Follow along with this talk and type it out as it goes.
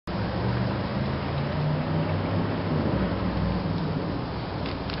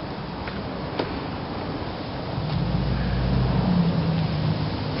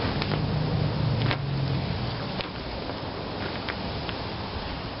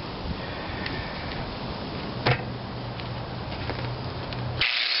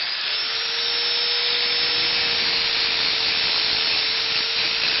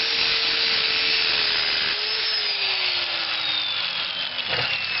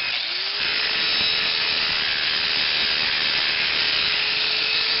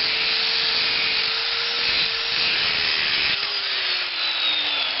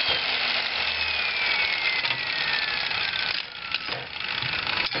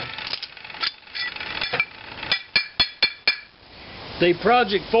The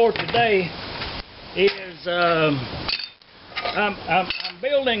project for today is I'm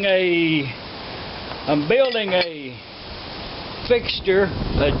building a fixture,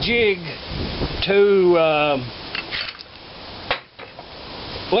 a jig to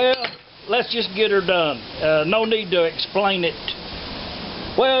well, let's just get her done. No need to explain it.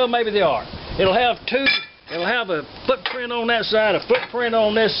 Well, maybe they are. It'll have a footprint on that side, a footprint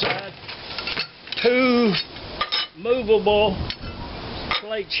on this side, two movable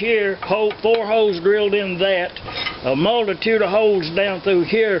plates here, 4 holes drilled in that, a multitude of holes down through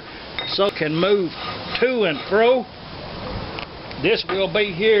here so it can move to and fro. This will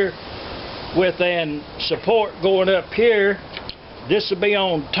be here with an support going up here. This will be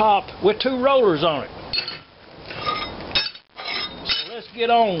on top with 2 rollers on it. So let's get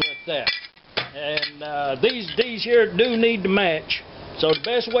on with that. And these here do need to match. So the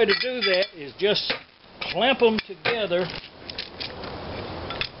best way to do that is just clamp them together.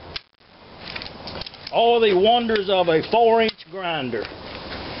 All the wonders of a 4-inch grinder.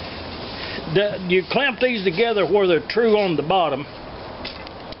 You clamp these together where they're true on the bottom,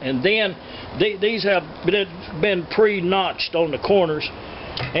 and then these have been pre-notched on the corners.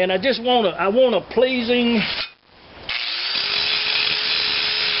 And I want a pleasing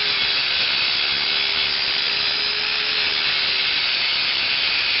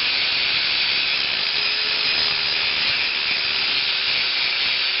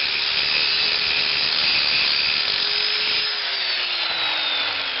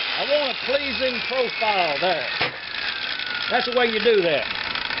profile there. That's the way you do that.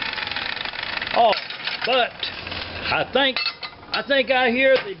 Oh, but I think I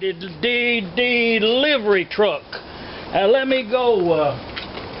hear the delivery truck. Let me go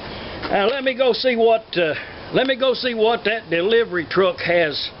see what that delivery truck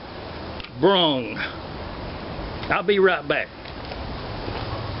has brung. I'll be right back.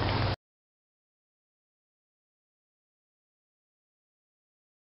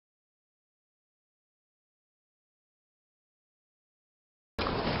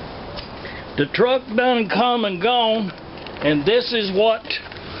 The truck done come and gone, and this is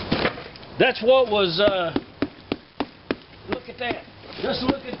that's what was, look at that, just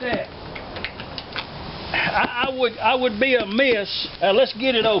look at that. I would be amiss, let's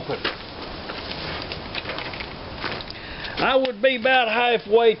get it open. I would be about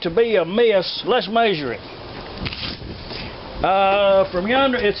halfway to be amiss, let's measure it. From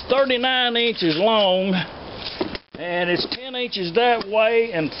yonder, it's 39 inches long. And it's 10 inches that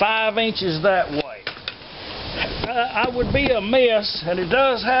way and 5 inches that way. I would be amiss, and it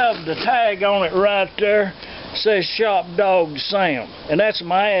does have the tag on it right there. It says shopdogsam, and that's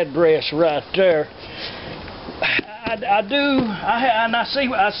my address right there. I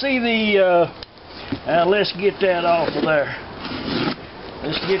see the. Let's get that off of there.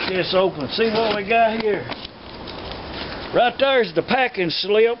 Let's get this open. See what we got here. Right there's the packing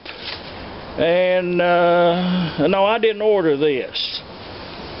slip. And no, I didn't order this,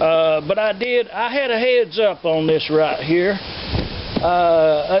 but I had a heads up on this right here.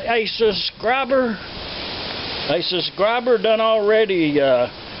 A subscriber done already,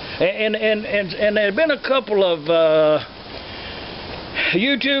 and there have been a couple of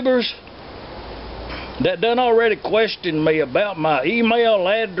YouTubers that done already questioned me about my email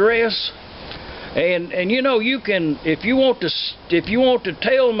address. And you know, you can, if you want to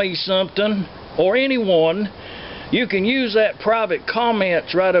tell me something, or anyone, you can use that private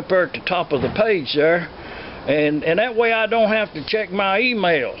comments right up there at the top of the page there, and that way I don't have to check my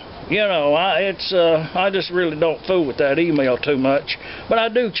email. You know, I just really don't fool with that email too much, but I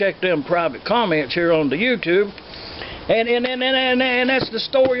do check them private comments here on the YouTube, and that's the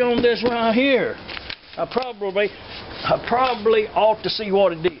story on this right here. I probably ought to see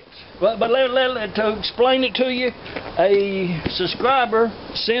what it is. But to explain it to you, a subscriber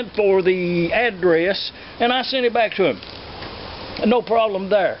sent for the address, and I sent it back to him. No problem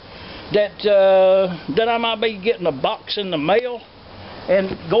there. That I might be getting a box in the mail,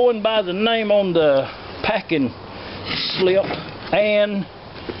 and going by the name on the packing slip and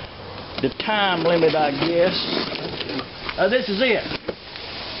the time limit, I guess. This is it.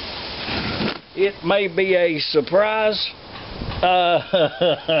 It may be a surprise.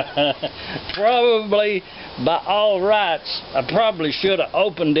 Probably by all rights, I probably should have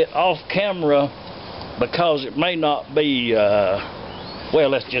opened it off camera, because it may not be, well,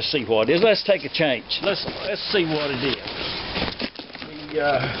 let's just see what it is. Let's take a change. Let's see what it is.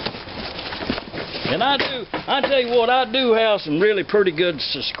 And I tell you what, I do have some really pretty good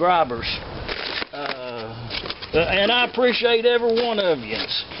subscribers. And I appreciate every one of you.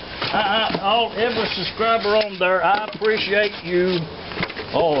 Every subscriber on there, I appreciate you.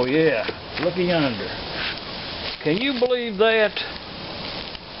 Oh yeah, look yonder. Can you believe that?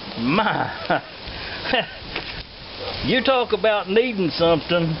 My, you talk about needing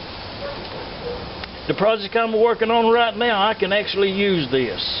something. The project I'm working on right now, I can actually use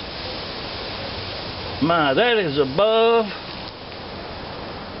this. My, that is above,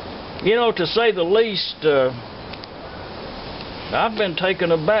 you know, to say the least. I've been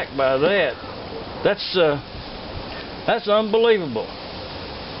taken aback by that. That's unbelievable.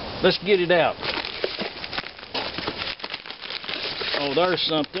 Let's get it out. Oh, there's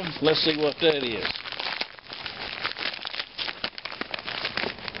something. Let's see what that is.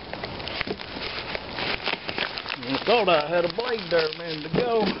 I thought I had a blade there a minute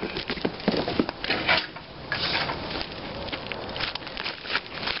ago.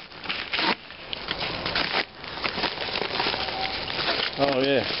 Oh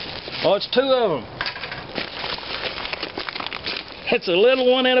yeah. Oh, it's two of them. It's a little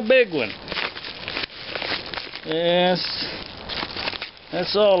one and a big one. Yes.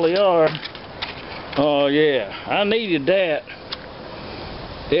 That's all they are. Oh yeah. I needed that.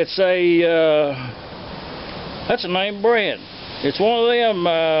 It's a that's a name brand. It's one of them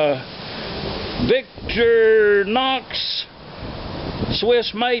Victor Knox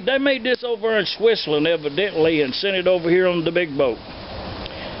Swiss made. They made this over in Switzerland evidently and sent it over here on the big boat.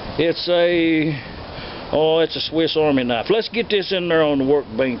 It's it's a Swiss Army knife. Let's get this in there on the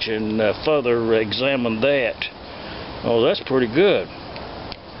workbench and further examine that. Oh, that's pretty good.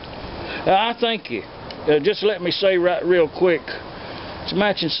 I thank you. Just let me say right real quick, it's a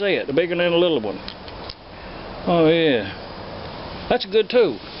matching set, the bigger than the little one. Oh yeah, that's good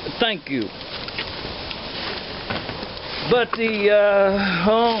too. Thank you. But the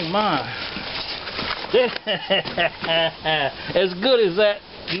oh my, as good as that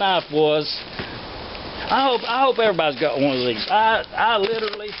knife was, I hope everybody's got one of these. I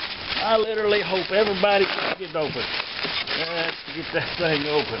literally hope everybody can get it open. Let's get that thing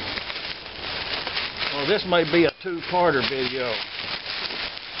open. Well, this may be a two-parter video.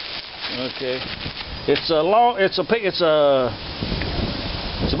 Okay, it's a long. It's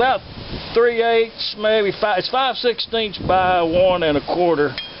about 3/8, maybe 5. It's 5/16 by 1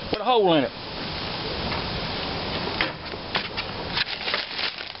 1/4. Put a hole in it.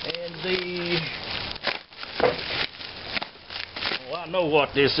 Oh, I know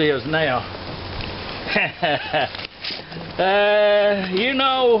what this is now. You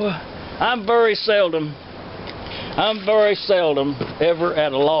know, I'm very seldom ever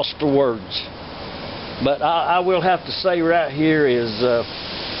at a loss for words. But I will have to say right here is,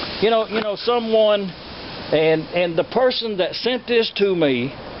 you know, someone, and the person that sent this to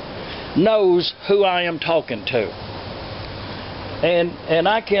me knows who I am talking to. And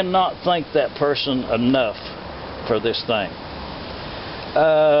I cannot thank that person enough for this thing.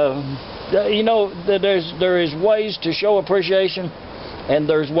 You know, there is ways to show appreciation, and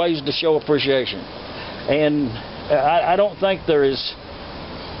there's ways to show appreciation. And I don't think there's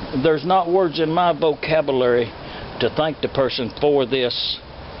not words in my vocabulary to thank the person for this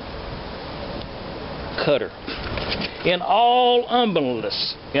cutter. In all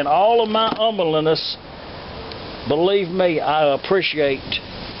humbleness, in all of my humbleness, believe me, I appreciate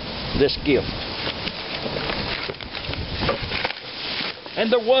this gift.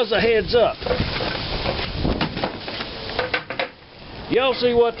 And there was a heads up. Y'all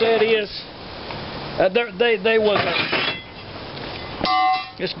see what that is? They was a,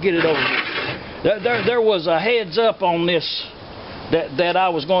 let's get it over here. There was a heads up on this that I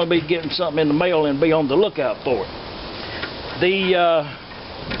was going to be getting something in the mail and be on the lookout for it.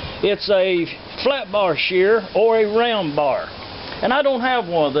 It's a flat bar shear or a round bar, and I don't have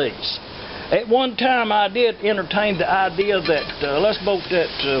one of these. At one time I did entertain the idea that let's bolt that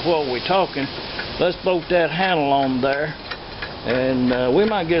while we're talking, let's bolt that handle on there, and we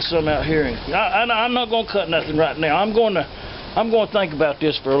might get some out here. And I'm not going to cut nothing right now. I'm going to think about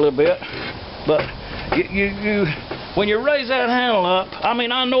this for a little bit. But you when you raise that handle up, I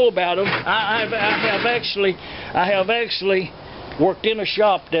mean, I know about them. I have actually worked in a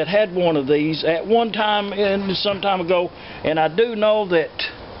shop that had one of these at one time and some time ago, and I do know that,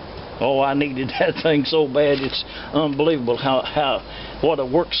 oh, I needed that thing so bad. It's unbelievable what a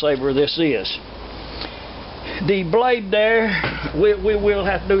work saver this is. The blade there, we will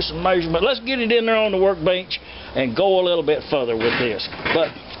have to do some measurement. Let's get it in there on the workbench and go a little bit further with this.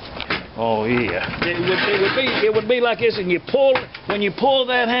 But oh yeah, it would be like this, and when you pull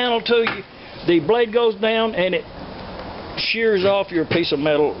that handle to you, the blade goes down and it shears off your piece of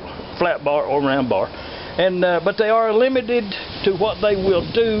metal, flat bar or round bar, But they are limited to what they will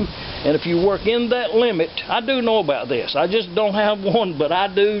do, and if you work in that limit, I do know about this. I just don't have one, but I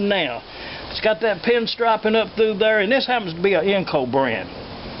do now. It's got that pinstriping up through there, and this happens to be an Inco brand.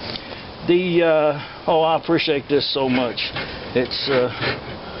 Oh, I appreciate this so much. It's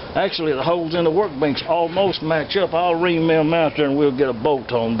actually the holes in the workbench almost match up. I'll ream them out there and we'll get a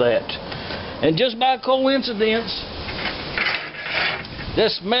bolt on that. And just by coincidence,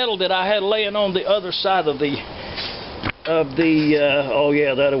 this metal that I had laying on the other side of the oh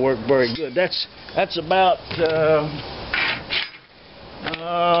yeah, that'll work very good. That's about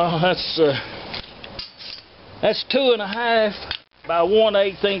that's 2.5 by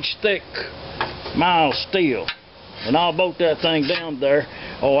 1/8 inch thick mild steel, and I'll bolt that thing down there.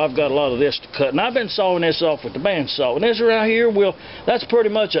 Oh, I've got a lot of this to cut, and I've been sawing this off with the bandsaw, and this right here that's pretty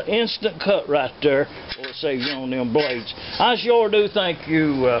much an instant cut right there, or it saves you on them blades. I sure do thank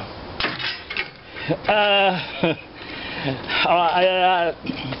you.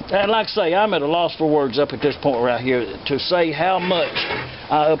 Like I say, I'm at a loss for words up at this point right here to say how much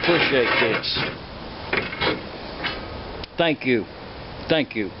I appreciate this. Thank you.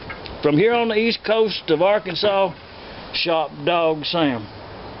 Thank you. From here on the east coast of Arkansas, Shop Dog Sam.